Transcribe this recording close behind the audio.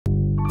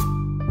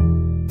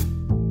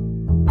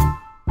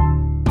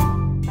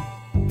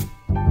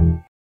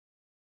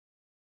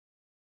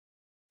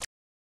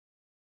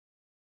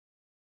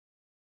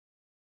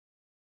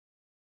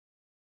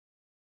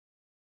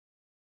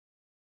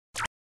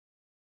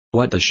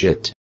What the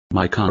shit?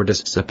 My car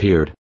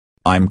disappeared.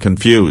 I'm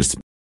confused.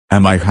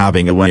 Am I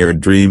having a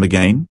weird dream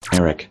again?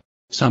 Eric,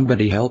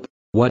 somebody help,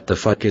 what the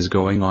fuck is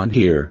going on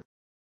here?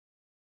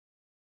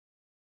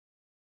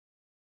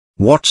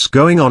 What's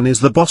going on is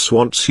the boss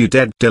wants you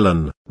dead,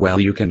 Dylan. Well,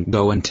 you can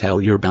go and tell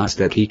your boss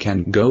that he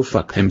can go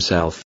fuck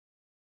himself.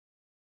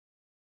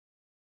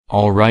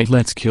 Alright,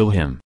 let's kill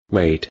him.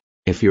 Wait,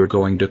 if you're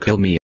going to kill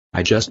me,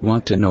 I just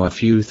want to know a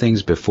few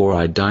things before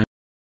I die.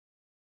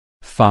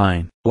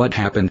 Fine. What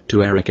happened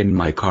to Eric and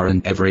my car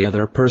and every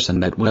other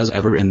person that was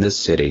ever in this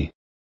city?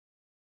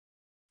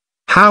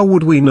 How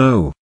would we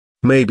know?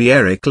 Maybe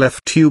Eric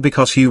left you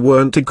because you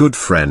weren't a good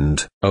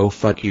friend. Oh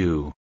fuck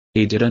you.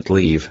 He didn't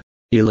leave.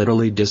 He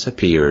literally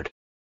disappeared.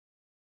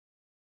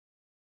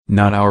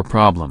 Not our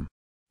problem.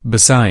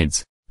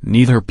 Besides,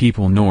 neither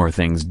people nor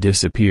things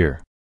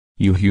disappear.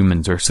 You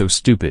humans are so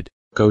stupid.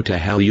 Go to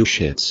hell, you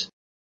shits.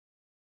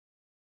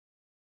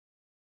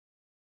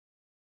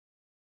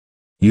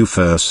 You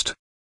first.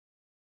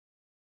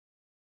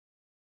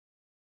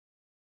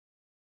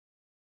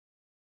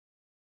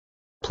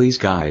 Please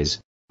guys,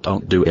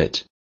 don't do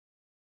it.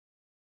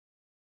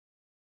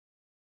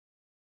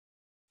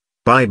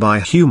 Bye bye,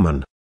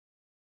 human.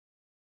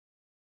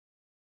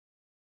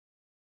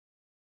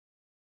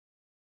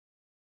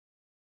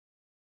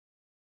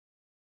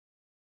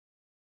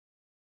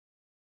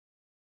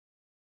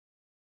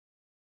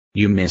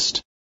 You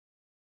missed.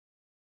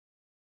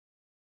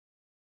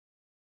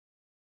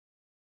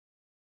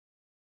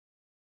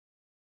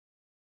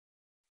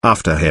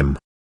 After him.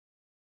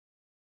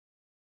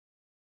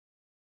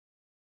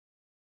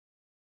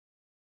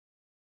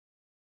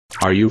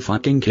 Are you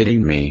fucking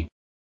kidding me?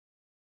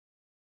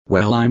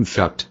 Well, I'm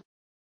fucked.